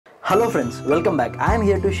Hello friends, welcome back. I am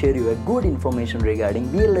here to share you a good information regarding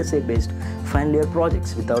VLSI based final year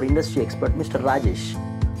projects with our industry expert Mr. Rajesh.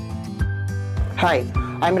 Hi,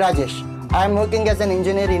 I'm Rajesh. I am working as an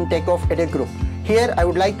engineer in takeoffprojects group. Here I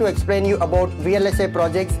would like to explain you about VLSI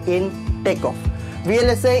projects in takeoff.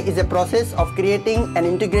 VLSI is a process of creating an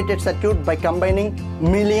integrated circuit by combining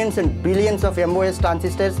millions and billions of MOS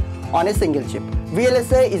transistors on a single chip.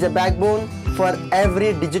 VLSI is a backbone for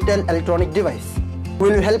every digital electronic device. We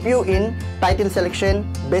will help you in title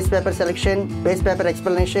selection, base paper selection, base paper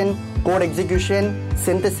explanation, code execution,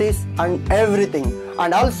 synthesis and everything.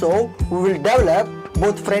 And also we will develop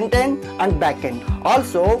both front end and back end.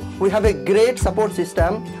 Also we have a great support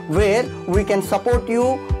system where we can support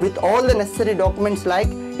you with all the necessary documents like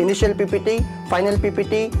initial PPT, final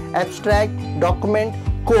PPT, abstract, document,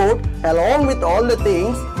 code. Along with all the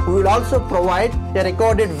things, we will also provide a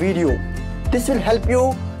recorded video. This will help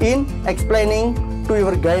you in explaining to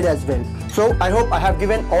your guide as well. So I hope I have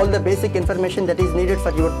given all the basic information that is needed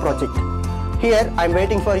for your project. Here I am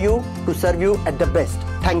waiting for you to serve you at the best.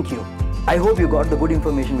 Thank you. I hope you got the good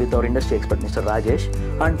information with our industry expert Mr. Rajesh,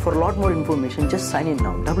 and for a lot more information just sign in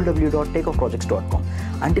now www.takeoffprojects.com.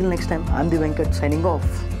 Until next time, I am 𝗙cie 𝗍𝗍𝗰𝗁 signing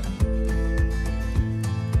off.